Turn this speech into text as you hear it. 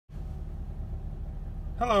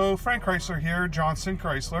Hello, Frank Chrysler here, Johnson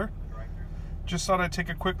Chrysler. Just thought I'd take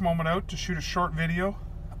a quick moment out to shoot a short video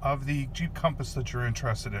of the Jeep Compass that you're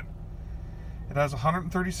interested in. It has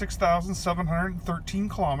 136,713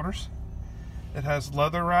 kilometers. It has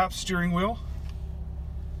leather wrapped steering wheel,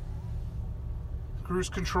 cruise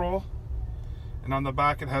control, and on the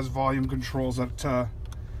back it has volume controls that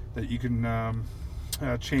you can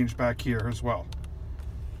change back here as well.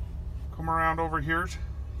 Come around over here,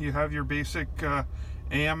 you have your basic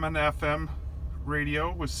AM and FM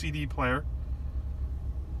radio with CD player.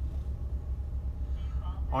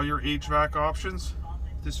 All your HVAC options.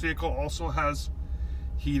 This vehicle also has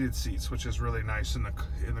heated seats, which is really nice in the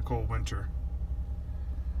cold winter.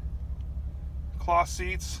 Cloth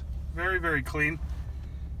seats, very, very clean.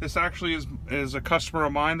 This actually is a customer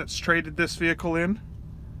of mine that's traded this vehicle in.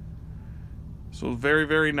 So very,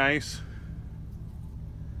 very nice.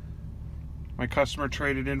 My customer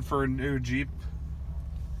traded in for a new Jeep,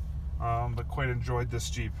 but quite enjoyed this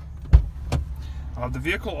Jeep. The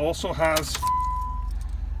vehicle also has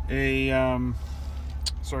a,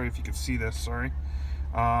 sorry if you can see this, sorry.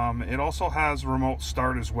 It also has remote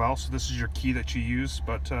start as well, so this is your key that you use,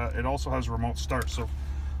 but it also has remote start, so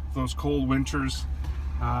those cold winters,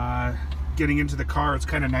 getting into the car, it's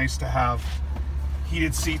kind of nice to have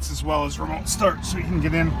heated seats as well as remote start, so you can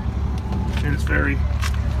get in, and it's very,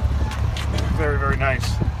 very, very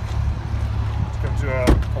nice. It's come to a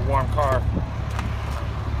warm car.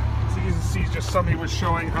 So you can see just somebody was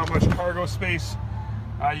showing how much cargo space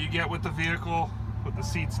you get with the vehicle, with the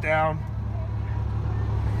seats down.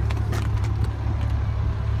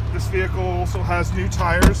 This vehicle also has new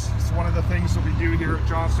tires. It's one of the things that we do here at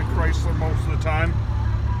Johnson Chrysler most of the time.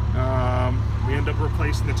 We end up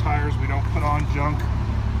replacing the tires. We don't put on junk.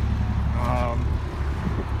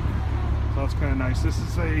 So that's kind of nice. This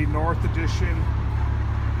is a North Edition.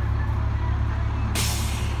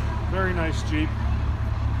 Very nice Jeep.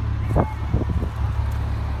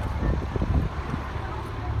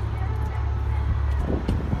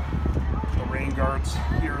 The rain guards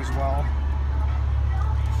here as well.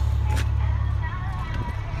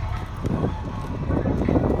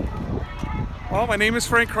 Well, my name is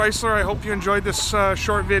Frank Chrysler. I hope you enjoyed this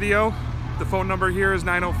short video. The phone number here is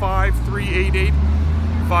 905-388-5502.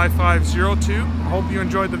 I hope you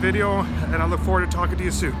enjoyed the video, and I look forward to talking to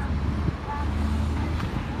you soon.